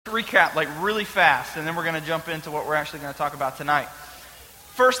recap like really fast, and then we're going to jump into what we're actually going to talk about tonight.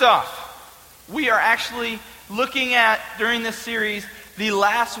 First off, we are actually looking at, during this series, the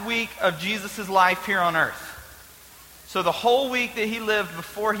last week of Jesus' life here on earth. So the whole week that he lived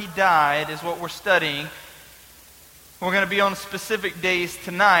before he died is what we're studying. We're going to be on specific days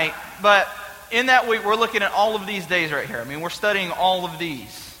tonight, but in that week we're looking at all of these days right here. I mean, we're studying all of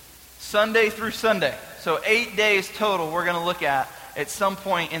these, Sunday through Sunday. So 8 days total we're going to look at some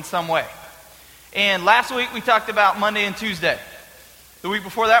point in some way. And last week we talked about Monday and Tuesday. The week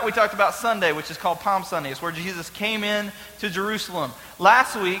before that we talked about Sunday, which is called Palm Sunday. It's where Jesus came in to Jerusalem.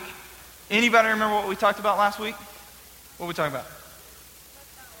 Last week, anybody remember what we talked about last week? What were we talking about?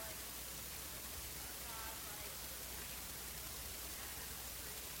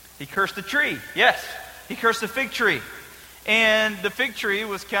 He cursed the tree. Yes, he cursed the fig tree. And the fig tree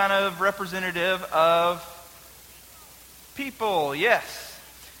was kind of representative of people. Yes.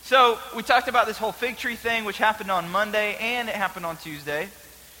 So we talked about this whole fig tree thing, which happened on Monday and it happened on Tuesday.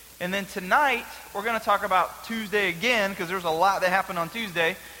 And then tonight, we're going to talk about Tuesday again, because there's a lot that happened on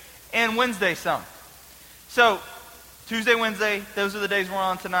Tuesday, and Wednesday some. So Tuesday, Wednesday, those are the days we're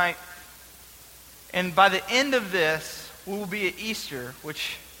on tonight. And by the end of this, we will be at Easter,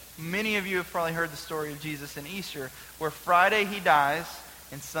 which many of you have probably heard the story of Jesus in Easter, where Friday he dies,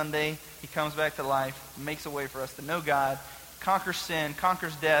 and Sunday he comes back to life, makes a way for us to know God, conquers sin,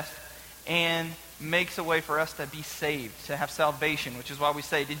 conquers death, and makes a way for us to be saved, to have salvation, which is why we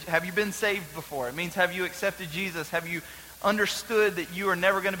say, have you been saved before? It means, have you accepted Jesus? Have you understood that you are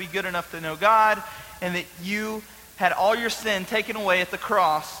never going to be good enough to know God, and that you had all your sin taken away at the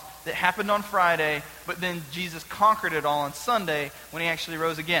cross that happened on Friday, but then Jesus conquered it all on Sunday when he actually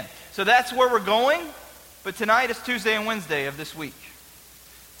rose again. So that's where we're going, but tonight is Tuesday and Wednesday of this week.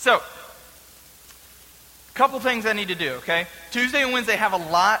 So, a couple things I need to do, okay? Tuesday and Wednesday have a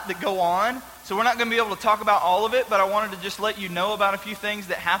lot that go on, so we're not going to be able to talk about all of it, but I wanted to just let you know about a few things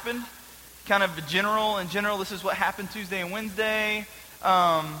that happened. Kind of in general, this is what happened Tuesday and Wednesday.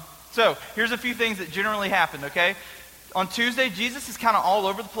 So, here's a few things that generally happened, okay? On Tuesday, Jesus is kind of all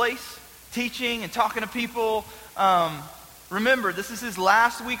over the place, teaching and talking to people. Remember, this is his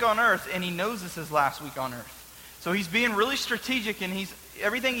last week on earth, and he knows this is his last week on earth. So he's being really strategic, and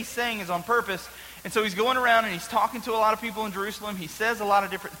everything he's saying is on purpose. And so he's going around and he's talking to a lot of people in Jerusalem. He says a lot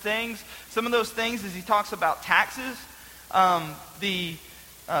of different things. Some of those things is he talks about taxes. The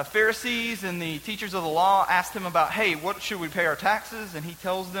Pharisees and the teachers of the law asked him about, hey, what should we pay our taxes? And he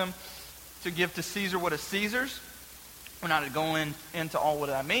tells them to give to Caesar what is Caesar's. We're not going into all what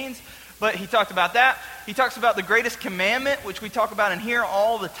that means, but he talked about that. He talks about the greatest commandment, which we talk about in here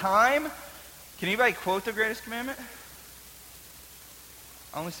all the time. Can anybody quote the greatest commandment?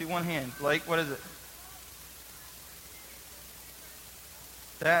 I only see one hand. Blake, what is it?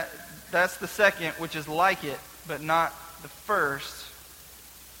 That's the second, which is like it, but not the first.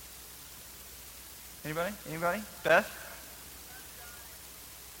 Anybody? Beth?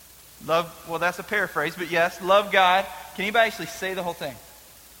 Love, well, that's a paraphrase, but yes, love God. Can anybody actually say the whole thing?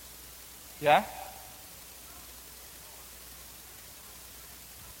 Yeah?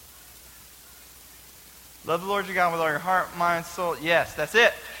 Love the Lord your God with all your heart, mind, soul. Yes, that's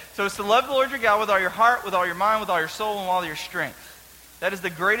it. So it's to love the Lord your God with all your heart, with all your mind, with all your soul, and with all your strength. That is the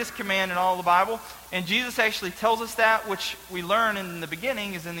greatest command in all of the Bible. And Jesus actually tells us that, which we learn in the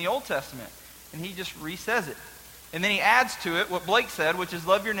beginning is in the Old Testament. And he just re-says it. And then he adds to it what Blake said, which is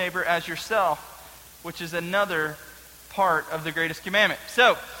love your neighbor as yourself, which is another part of the greatest commandment.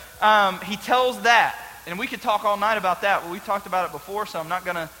 So he tells that. And we could talk all night about that, but we talked about it before, so I'm not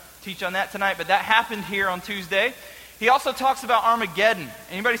going to teach on that tonight. But that happened here on Tuesday. He also talks about Armageddon.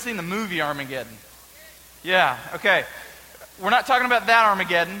 Anybody seen the movie Armageddon? Yeah, okay. We're not talking about that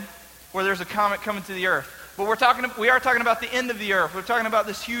Armageddon, where there's a comet coming to the earth. But we are talking about the end of the earth. We're talking about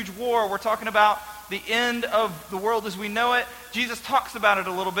this huge war. We're talking about the end of the world as we know it. Jesus talks about it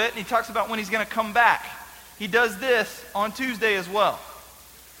a little bit, and he talks about when he's going to come back. He does this on Tuesday as well.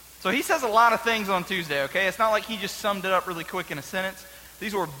 So he says a lot of things on Tuesday, okay? It's not like he just summed it up really quick in a sentence.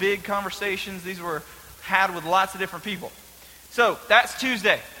 These were big conversations. These were had with lots of different people. So that's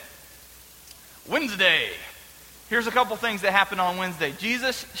Tuesday. Wednesday. Here's a couple things that happened on Wednesday.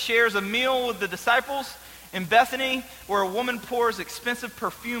 Jesus shares a meal with the disciples in Bethany where a woman pours expensive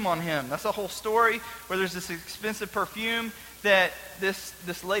perfume on him. That's the whole story, where there's this expensive perfume that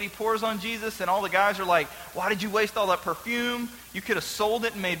this lady pours on Jesus, and all the guys are like, why did you waste all that perfume? You could have sold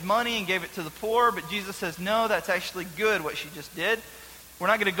it and made money and gave it to the poor. But Jesus says, no, that's actually good what she just did. We're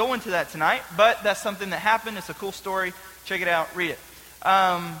not going to go into that tonight, but that's something that happened. It's a cool story. Check it out. Read it.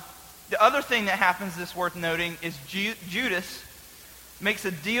 The other thing that happens that's worth noting is Judas makes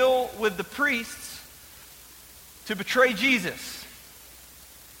a deal with the priests to betray Jesus.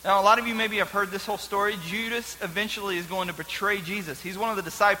 Now, a lot of you maybe have heard this whole story. Judas eventually is going to betray Jesus. He's one of the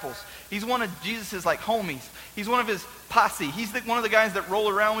disciples. He's one of Jesus' like homies. He's one of his posse. He's one of the guys that roll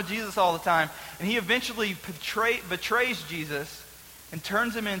around with Jesus all the time. And he eventually betrays Jesus and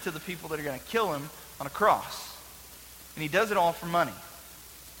turns him into the people that are going to kill him on a cross. And he does it all for money.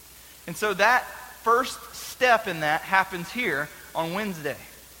 And so that first step in that happens here on Wednesday,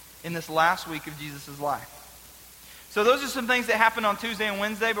 in this last week of Jesus' life. So those are some things that happened on Tuesday and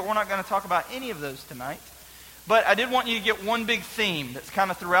Wednesday, but we're not going to talk about any of those tonight. But I did want you to get one big theme that's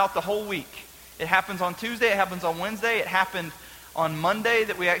kind of throughout the whole week. It happens on Tuesday, it happens on Wednesday, it happened on Monday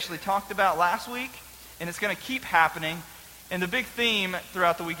that we actually talked about last week, and it's going to keep happening. And the big theme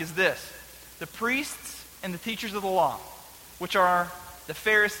throughout the week is this: the priests and the teachers of the law, which are the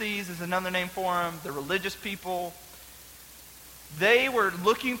Pharisees is another name for them, the religious people. They were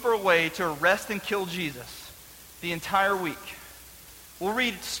looking for a way to arrest and kill Jesus the entire week. We'll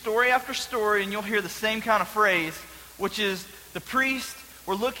read story after story and you'll hear the same kind of phrase, which is the priests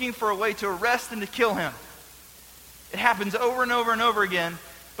were looking for a way to arrest and to kill him. It happens over and over and over again,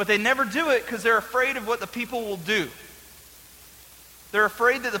 but they never do it because they're afraid of what the people will do. They're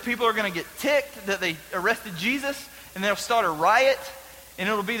afraid that the people are going to get ticked, that they arrested Jesus, and they'll start a riot, and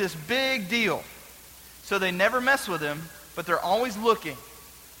it'll be this big deal. So they never mess with him, but they're always looking.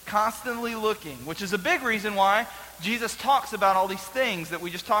 Constantly looking, which is a big reason why Jesus talks about all these things that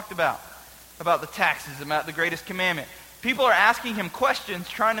we just talked about the taxes, about the greatest commandment. People are asking him questions,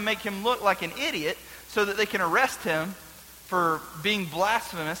 trying to make him look like an idiot so that they can arrest him for being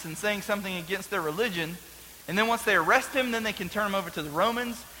blasphemous and saying something against their religion. And then once they arrest him, then they can turn him over to the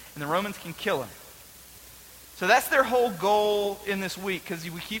Romans, and the Romans can kill him. So that's their whole goal in this week, because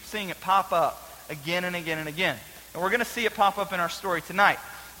we keep seeing it pop up again and again and again. And we're going to see it pop up in our story tonight.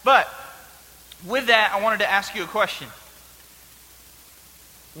 But with that, I wanted to ask you a question.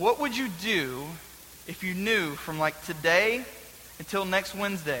 What would you do if you knew from like today until next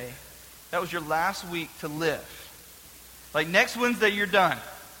Wednesday, that was your last week to live? Like next Wednesday, you're done.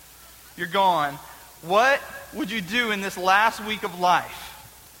 You're gone. What would you do in this last week of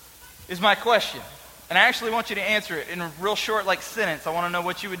life? Is my question. And I actually want you to answer it in a real short like sentence. I want to know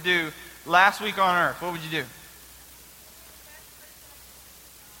what you would do last week on earth. What would you do?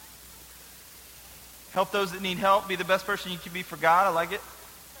 Help those that need help. Be the best person you can be for God. I like it.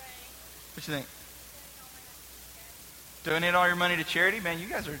 What you think? Donate all your money to charity? Man, you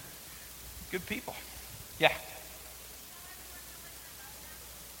guys are good people. Yeah.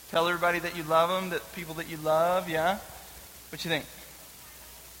 Tell everybody that you love them, that people that you love. Yeah. What you think?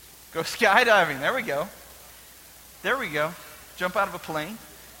 Go skydiving. There we go. There we go. Jump out of a plane.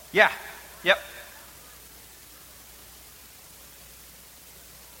 Yeah. Yep.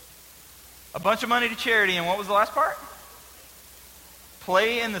 A bunch of money to charity, and what was the last part?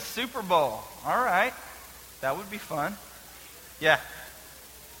 Play in the Super Bowl. All right. That would be fun. Yeah.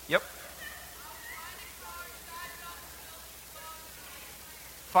 Yep.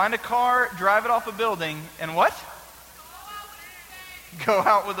 Find a car, drive it off a building, and what? Go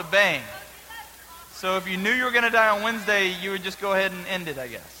out with a bang. So if you knew you were going to die on Wednesday, you would just go ahead and end it, I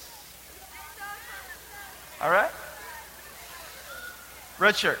guess. All right?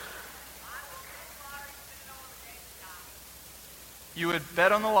 Red shirt. You would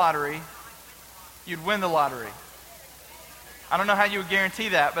bet on the lottery. You'd win the lottery. I don't know how you would guarantee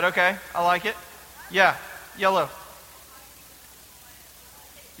that, but okay. I like it. Yeah. Yellow.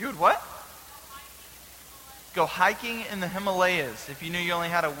 You would what? Go hiking in the Himalayas if you knew you only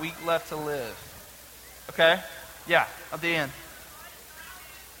had a week left to live. Okay? Yeah, at the end.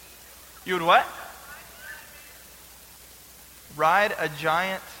 You would what? Ride a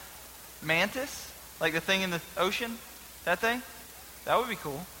giant mantis? Like the thing in the ocean? That thing? That would be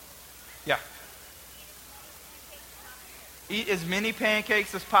cool. Yeah. Eat as many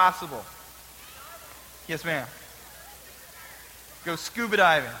pancakes as possible. Yes, ma'am. Go scuba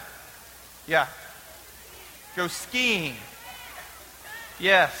diving. Yeah. Go skiing.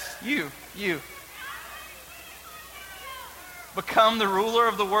 Yes, you. Become the ruler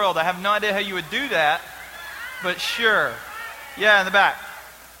of the world. I have no idea how you would do that, but sure. Yeah, in the back.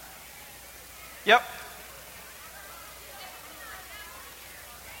 Yep.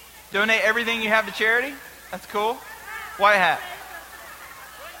 Donate everything you have to charity? That's cool. White hat.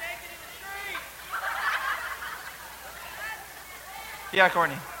 Yeah,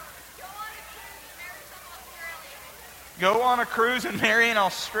 Courtney. Go on a cruise and marry an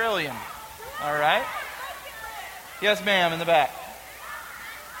Australian. All right. Yes, ma'am, in the back.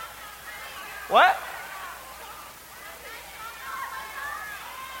 What?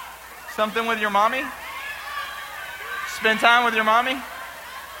 Something with your mommy? Spend time with your mommy?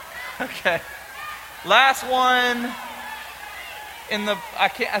 Okay. Last one I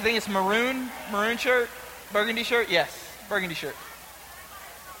think it's maroon shirt? Burgundy shirt? Yes, burgundy shirt.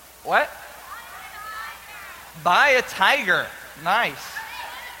 What? Buy a tiger. Nice.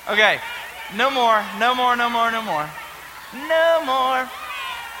 Okay. No more.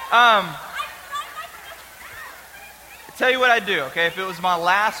 Tell you what I'd do, okay? If it was my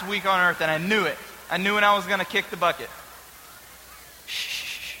last week on earth and I knew it. I knew when I was going to kick the bucket.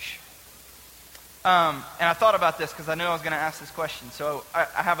 And I thought about this because I knew I was going to ask this question. So I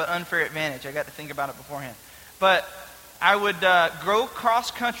have an unfair advantage. I got to think about it beforehand. But I would go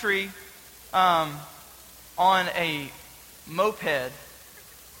cross country on a moped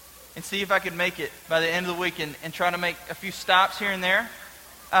and see if I could make it by the end of the week and try to make a few stops here and there.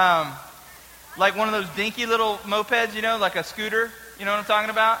 Like one of those dinky little mopeds, you know, like a scooter, you know what I'm talking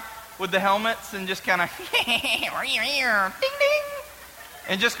about? With the helmets and just kind of ding ding.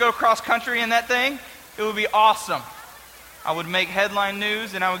 And just go cross country in that thing. It would be awesome. I would make headline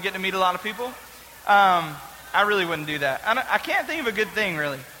news and I would get to meet a lot of people. I really wouldn't do that. I can't think of a good thing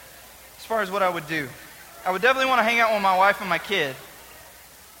really as far as what I would do. I would definitely want to hang out with my wife and my kid.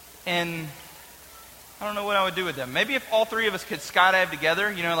 And I don't know what I would do with them. Maybe if all three of us could skydive together,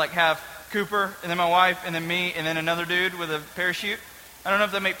 you know, like have Cooper and then my wife and then me and then another dude with a parachute. I don't know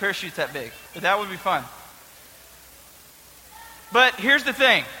if they make parachutes that big, but that would be fun. But here's the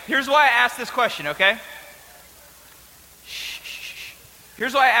thing. Here's why I asked this question, okay?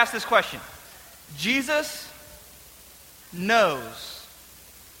 Here's why I asked this question. Jesus knows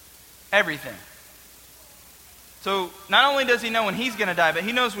everything. So not only does he know when he's going to die, but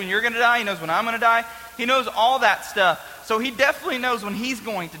he knows when you're going to die. He knows when I'm going to die. He knows all that stuff. So he definitely knows when he's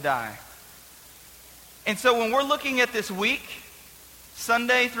going to die. And so when we're looking at this week,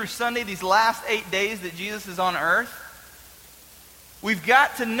 Sunday through Sunday, these last 8 days that Jesus is on earth, we've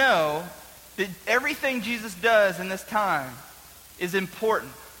got to know that everything Jesus does in this time is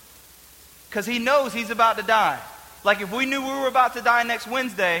important. Because he knows he's about to die. Like if we knew we were about to die next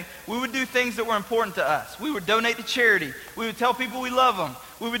Wednesday, we would do things that were important to us. We would donate to charity. We would tell people we love them.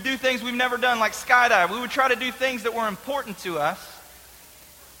 We would do things we've never done like skydive. We would try to do things that were important to us.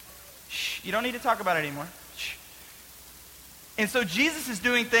 Shh, you don't need to talk about it anymore. Shh. And so Jesus is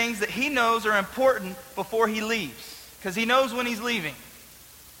doing things that he knows are important before he leaves. Because he knows when he's leaving.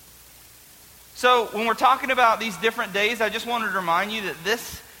 So when we're talking about these different days, I just wanted to remind you that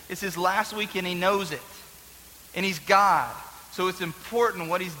this is his last week and he knows it. And he's God. So it's important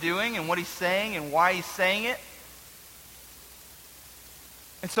what he's doing and what he's saying and why he's saying it.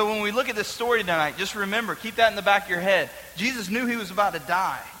 And so when we look at this story tonight, just remember, keep that in the back of your head. Jesus knew he was about to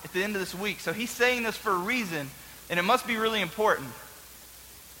die at the end of this week. So he's saying this for a reason, and it must be really important.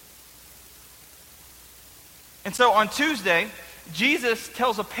 And so on Tuesday, Jesus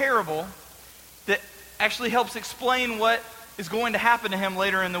tells a parable that actually helps explain what is going to happen to him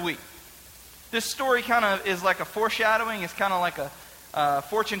later in the week. This story kind of is like a foreshadowing. It's kind of like a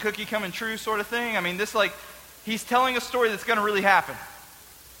fortune cookie coming true sort of thing. I mean, he's telling a story that's going to really happen.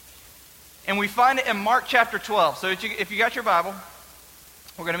 And we find it in Mark chapter 12. So if you got your Bible,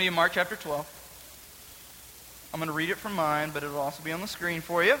 we're going to be in Mark chapter 12. I'm going to read it from mine, but it'll also be on the screen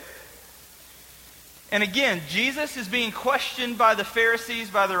for you. And again, Jesus is being questioned by the Pharisees,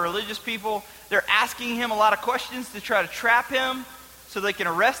 by the religious people. They're asking him a lot of questions to try to trap him so they can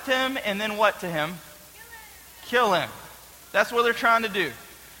arrest him and then what to him? Kill him. That's what they're trying to do.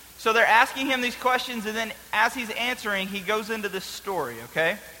 So they're asking him these questions, and then as he's answering, he goes into this story,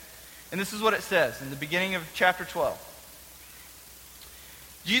 okay? And this is what it says in the beginning of chapter 12.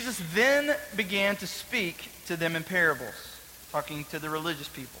 Jesus then began to speak to them in parables, talking to the religious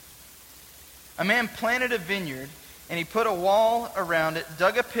people. A man planted a vineyard, and he put a wall around it,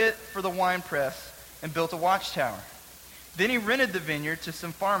 dug a pit for the winepress, and built a watchtower. Then he rented the vineyard to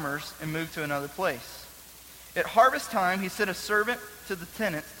some farmers and moved to another place. At harvest time, he sent a servant to the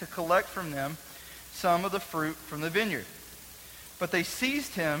tenants to collect from them some of the fruit from the vineyard. But they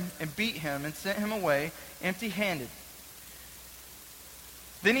seized him and beat him and sent him away empty-handed.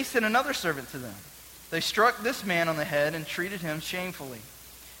 Then he sent another servant to them. They struck this man on the head and treated him shamefully.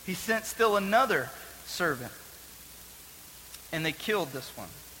 He sent still another servant, and they killed this one.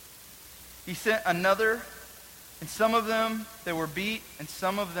 He sent another, and some of them they were beat, and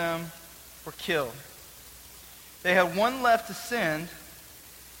some of them were killed. They had one left to send,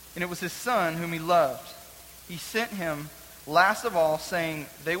 and it was his son whom he loved. He sent him last of all, saying,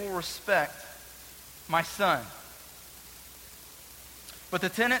 "They will respect my son." But the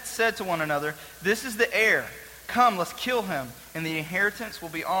tenants said to one another, "This is the heir. Come, let's kill him, and the inheritance will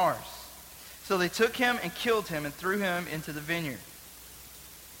be ours." So they took him and killed him and threw him into the vineyard.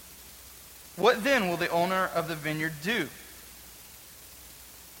 What then will the owner of the vineyard do?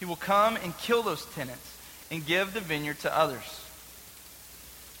 He will come and kill those tenants and give the vineyard to others.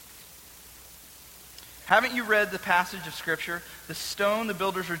 Haven't you read the passage of Scripture? The stone the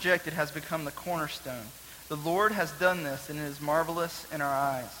builders rejected has become the cornerstone. The Lord has done this, and it is marvelous in our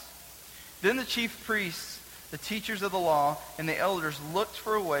eyes. Then the chief priests, the teachers of the law, and the elders looked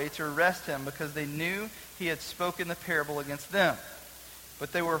for a way to arrest him because they knew he had spoken the parable against them.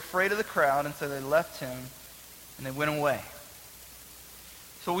 But they were afraid of the crowd, and so they left him and they went away.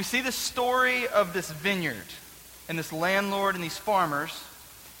 So we see the story of this vineyard and this landlord and these farmers,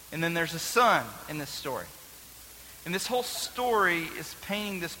 and then there's a son in this story. And this whole story is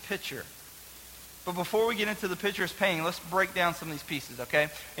painting this picture. But before we get into the picture it's painting, let's break down some of these pieces, okay?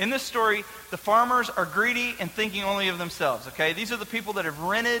 In this story, the farmers are greedy and thinking only of themselves, okay? These are the people that have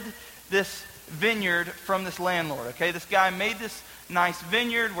rented this vineyard from this landlord, okay? This guy made this nice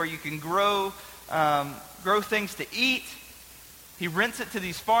vineyard where you can grow things to eat. He rents it to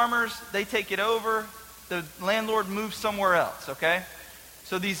these farmers. They take it over. The landlord moves somewhere else, okay?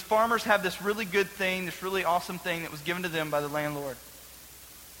 So these farmers have this really good thing, this really awesome thing that was given to them by the landlord.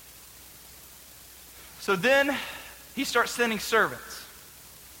 So then he starts sending servants.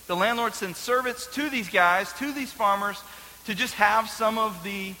 The landlord sends servants to these guys, to these farmers, to just have some of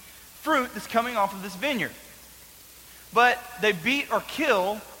the fruit that's coming off of this vineyard. But they beat or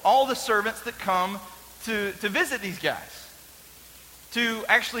kill all the servants that come to visit these guys. To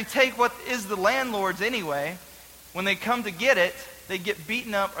actually take what is the landlord's anyway, when they come to get it, they get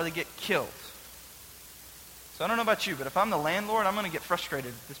beaten up or they get killed. So I don't know about you, but if I'm the landlord, I'm going to get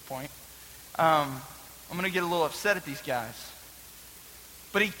frustrated at this point. I'm going to get a little upset at these guys.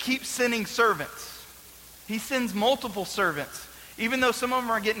 But he keeps sending servants. He sends multiple servants. Even though some of them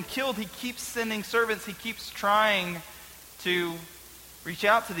are getting killed, he keeps sending servants. He keeps trying to reach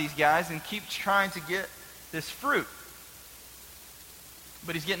out to these guys and keeps trying to get this fruit.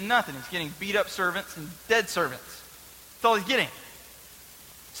 But he's getting nothing. He's getting beat up servants and dead servants. That's all he's getting.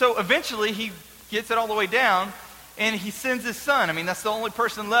 So eventually he gets it all the way down and he sends his son. I mean, that's the only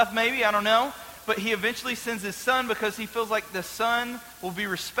person left maybe, I don't know. But he eventually sends his son because he feels like the son will be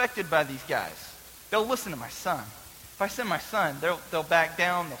respected by these guys. They'll listen to my son. If I send my son, they'll back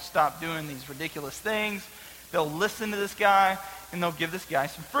down. They'll stop doing these ridiculous things. They'll listen to this guy, and they'll give this guy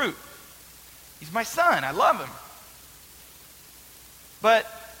some fruit. He's my son. I love him. But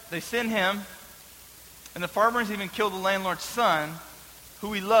they send him, and the farmers even killed the landlord's son,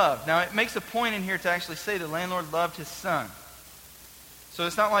 who he loved. Now, it makes a point in here to actually say the landlord loved his son. So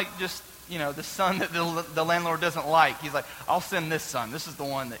it's not like just, the son that the landlord doesn't like. He's like, I'll send this son. This is the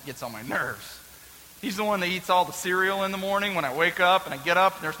one that gets on my nerves. He's the one that eats all the cereal in the morning when I wake up and I get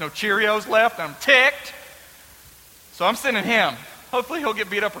up and there's no Cheerios left. I'm ticked. So I'm sending him. Hopefully he'll get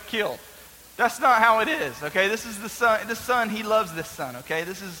beat up or killed. That's not how it is, okay? This is the son. This son, he loves this son, okay?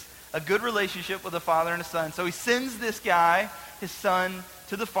 This is a good relationship with a father and a son. So he sends this guy, his son,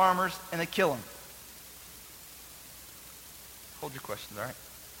 to the farmers and they kill him. Hold your questions, all right?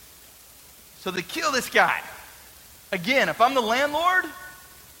 So they kill this guy. Again, if I'm the landlord, I'm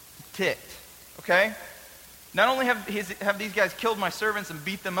ticked, okay? Not only have these guys killed my servants and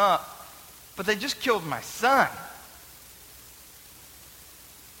beat them up, but they just killed my son.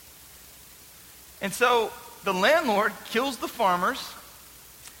 And so the landlord kills the farmers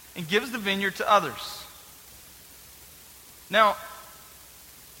and gives the vineyard to others. Now,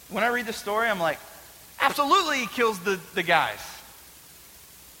 when I read the story, I'm like, absolutely he kills the guys.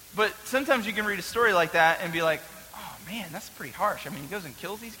 But sometimes you can read a story like that and be like, oh man, that's pretty harsh. I mean, he goes and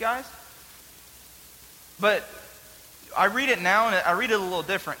kills these guys? But I read it now and I read it a little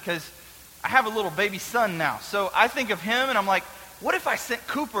different because I have a little baby son now. So I think of him and I'm like, what if I sent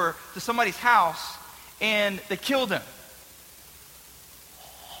Cooper to somebody's house and they killed him?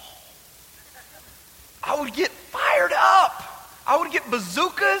 I would get fired up. I would get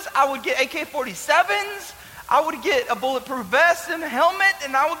bazookas. I would get AK-47s. I would get a bulletproof vest and a helmet,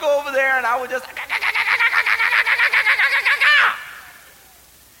 and I would go over there and I would just...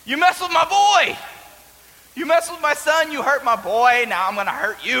 You mess with my boy. You mess with my son, you hurt my boy, now I'm going to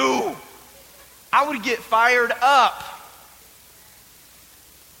hurt you. I would get fired up.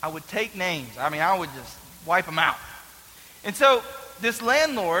 I would take names. I mean, I would just wipe them out. And so this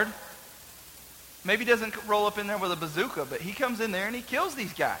landlord maybe doesn't roll up in there with a bazooka, but he comes in there and he kills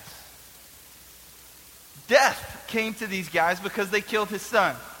these guys. Death came to these guys because they killed his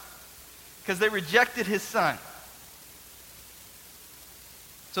son. Because they rejected his son.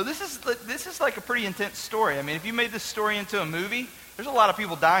 So this is like a pretty intense story. I mean, if you made this story into a movie, there's a lot of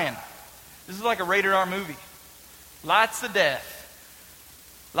people dying. This is like a rated R movie. Lots of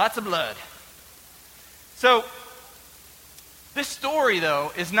death. Lots of blood. So, this story,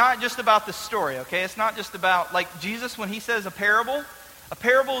 though, is not just about the story, okay? It's not just about, like Jesus, when he says a parable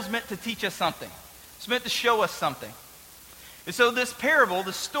is meant to teach us something. It's meant to show us something. And so this parable,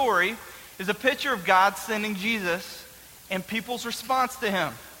 the story, is a picture of God sending Jesus and people's response to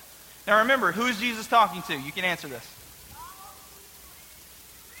him. Now remember, who is Jesus talking to? You can answer this.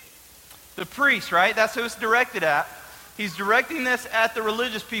 The priest, right? That's who it's directed at. He's directing this at the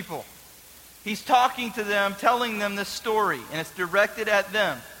religious people. He's talking to them, telling them this story, and it's directed at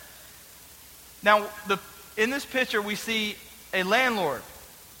them. Now, in this picture, we see a landlord,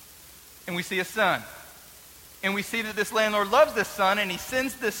 and we see a son. And we see that this landlord loves this son, and he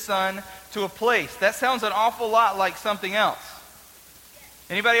sends this son to a place. That sounds an awful lot like something else.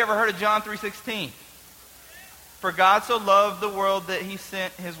 Anybody ever heard of John 3:16? For God so loved the world that he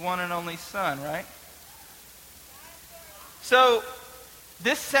sent his one and only son, right? So,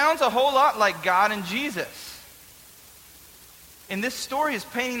 this sounds a whole lot like God and Jesus. And this story is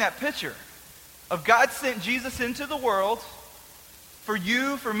painting that picture of God sent Jesus into the world for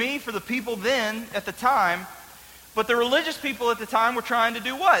you, for me, for the people then at the time. But the religious people at the time were trying to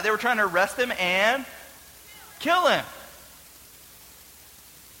do what? They were trying to arrest him and kill him.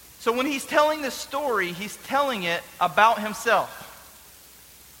 So when he's telling this story, he's telling it about himself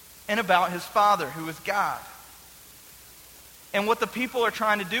and about his Father, who is God. And what the people are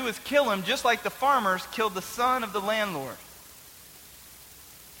trying to do is kill him, just like the farmers killed the son of the landlord.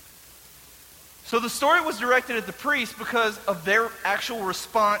 So the story was directed at the priests because of their actual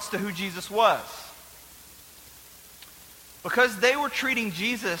response to who Jesus was. Because they were treating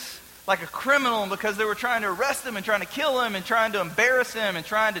Jesus like a criminal, and because they were trying to arrest him and trying to kill him and trying to embarrass him and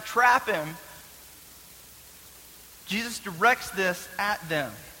trying to trap him, Jesus directs this at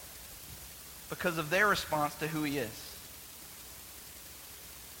them because of their response to who he is.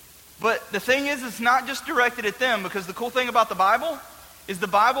 But the thing is, it's not just directed at them, because the cool thing about the Bible is the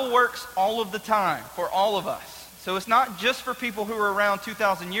Bible works all of the time for all of us. So it's not just for people who were around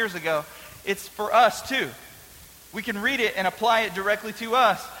 2,000 years ago. It's for us too. We can read it and apply it directly to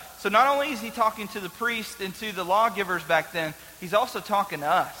us. So not only is he talking to the priests and to the lawgivers back then, he's also talking to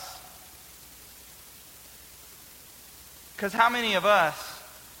us. Because how many of us,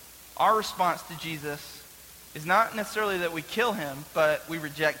 our response to Jesus is not necessarily that we kill him, but we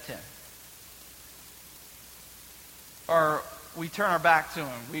reject him. Or we turn our back to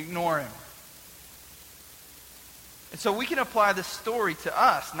him. We ignore him. And so we can apply this story to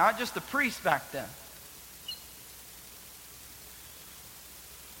us, not just the priests back then.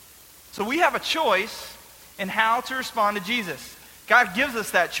 So we have a choice in how to respond to Jesus. God gives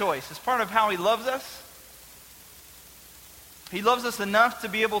us that choice. It's part of how he loves us. He loves us enough to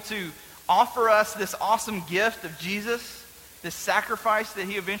be able to offer us this awesome gift of Jesus, this sacrifice that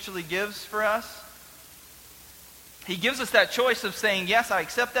he eventually gives for us. He gives us that choice of saying, yes, I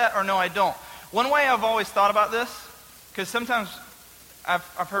accept that, or no, I don't. One way I've always thought about this, because sometimes I've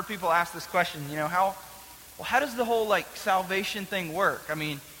heard people ask this question, how does the whole salvation thing work? I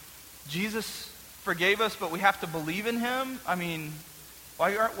mean, Jesus forgave us, but we have to believe in him? I mean,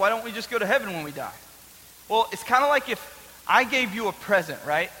 why don't we just go to heaven when we die? Well, it's kind of like if I gave you a present,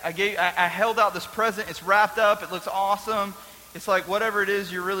 right? I held out this present. It's wrapped up. It looks awesome. It's like whatever it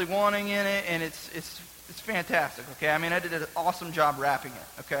is you're really wanting in it, and it's fantastic, okay? I mean, I did an awesome job wrapping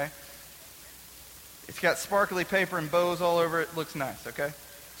it, okay? It's got sparkly paper and bows all over it. It looks nice, okay?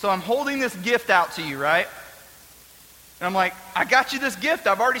 So I'm holding this gift out to you, right? And I'm like, I got you this gift.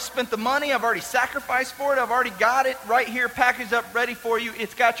 I've already spent the money. I've already sacrificed for it. I've already got it right here, packaged up, ready for you.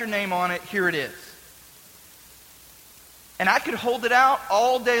 It's got your name on it. Here it is. And I could hold it out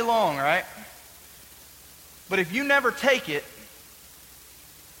all day long, right? But if you never take it,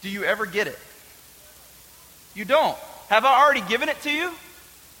 do you ever get it? You don't. Have I already given it to you?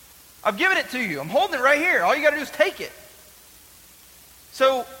 I've given it to you. I'm holding it right here. All you got to do is take it.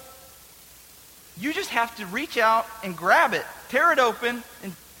 So you just have to reach out and grab it, tear it open,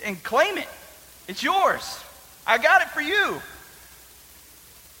 and claim it. It's yours. I got it for you.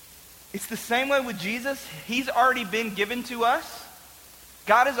 It's the same way with Jesus. He's already been given to us.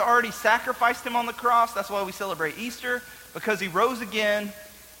 God has already sacrificed him on the cross. That's why we celebrate Easter, because he rose again.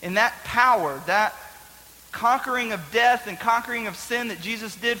 And that power, that conquering of death and conquering of sin that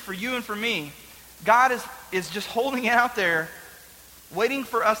Jesus did for you and for me, God is just holding it out there, waiting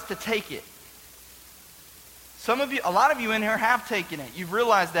for us to take it. Some of you, a lot of you in here have taken it. You've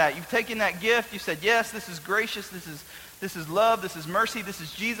realized that. You've taken that gift. You said, yes, this is gracious. This is love. This is mercy. This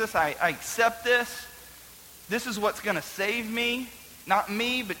is Jesus. I accept this. This is what's going to save me. Not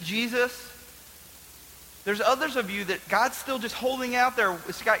me, but Jesus. There's others of you that God's still just holding out there.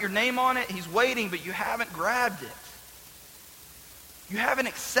 It's got your name on it. He's waiting, but you haven't grabbed it. You haven't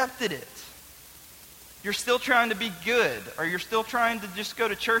accepted it. You're still trying to be good, or you're still trying to just go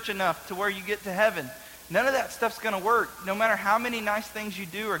to church enough to where you get to heaven. None of that stuff's going to work. No matter how many nice things you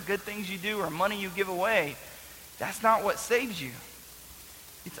do or good things you do or money you give away, that's not what saves you.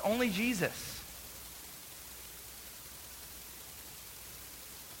 It's only Jesus.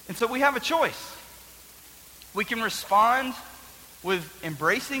 And so we have a choice. We can respond with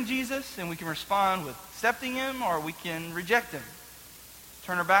embracing Jesus, and we can respond with accepting him, or we can reject him.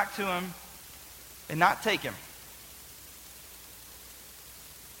 Turn our back to him and not take him.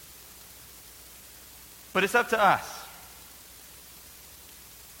 But it's up to us.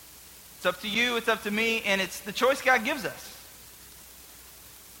 It's up to you, it's up to me, and it's the choice God gives us.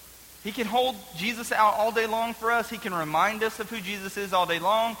 He can hold Jesus out all day long for us. He can remind us of who Jesus is all day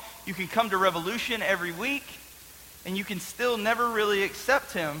long. You can come to Revolution every week, and you can still never really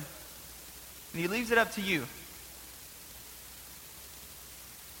accept him. And he leaves it up to you.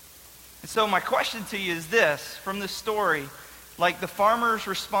 And so my question to you is this, from this story, like the farmers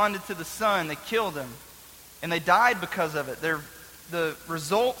responded to the sun, they killed him, and they died because of it. The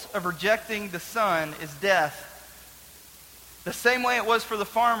result of rejecting the son is death. The same way it was for the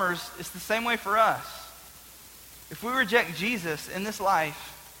farmers, it's the same way for us. If we reject Jesus in this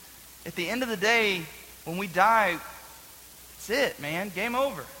life, at the end of the day, when we die, that's it, man. Game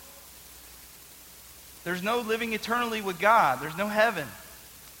over. There's no living eternally with God. There's no heaven.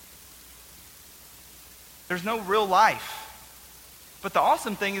 There's no real life. But the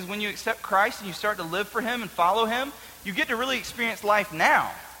awesome thing is when you accept Christ and you start to live for him and follow him, you get to really experience life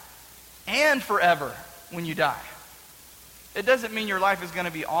now and forever when you die. It doesn't mean your life is going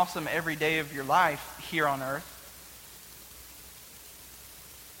to be awesome every day of your life here on earth.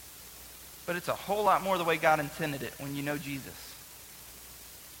 But it's a whole lot more the way God intended it when you know Jesus.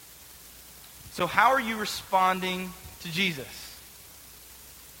 So how are you responding to Jesus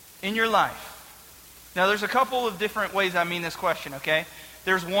in your life? Now, there's a couple of different ways I mean this question, okay?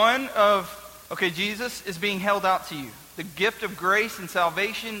 There's one of, okay, Jesus is being held out to you. The gift of grace and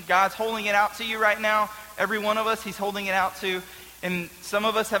salvation, God's holding it out to you right now. Every one of us, he's holding it out to. And some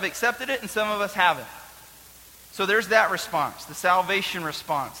of us have accepted it and some of us haven't. So there's that response, the salvation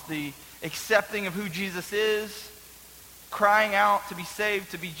response, the accepting of who Jesus is, crying out to be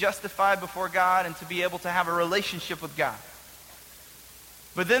saved, to be justified before God, and to be able to have a relationship with God.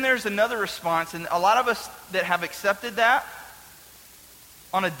 But then there's another response, and a lot of us that have accepted that,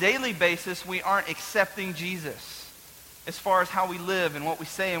 on a daily basis, we aren't accepting Jesus as far as how we live and what we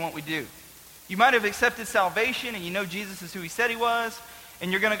say and what we do. You might have accepted salvation and you know Jesus is who he said he was,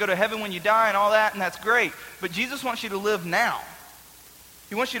 and you're going to go to heaven when you die and all that, and that's great. But Jesus wants you to live now.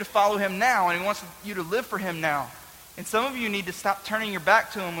 He wants you to follow him now, and he wants you to live for him now. And some of you need to stop turning your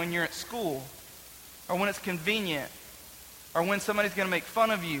back to him when you're at school, or when it's convenient, or when somebody's going to make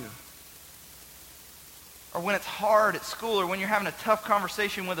fun of you, or when it's hard at school, or when you're having a tough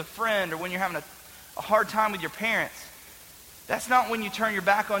conversation with a friend, or when you're having a hard time with your parents. That's not when you turn your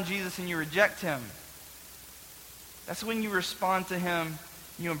back on Jesus and you reject him. That's when you respond to him,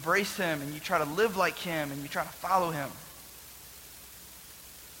 you embrace him, and you try to live like him, and you try to follow him.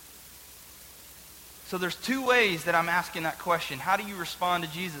 So there's two ways that I'm asking that question. How do you respond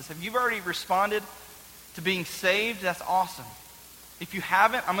to Jesus? If you've already responded to being saved, that's awesome. If you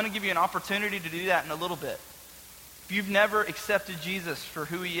haven't, I'm going to give you an opportunity to do that in a little bit. If you've never accepted Jesus for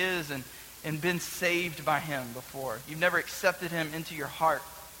who he is and been saved by him before, you've never accepted him into your heart,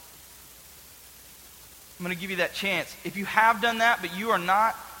 I'm going to give you that chance. If you have done that, but you are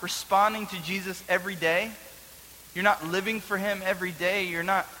not responding to Jesus every day, you're not living for him every day, you're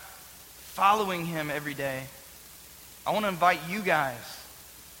not following him every day, I want to invite you guys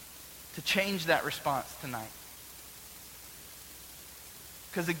to change that response tonight.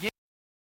 Because again,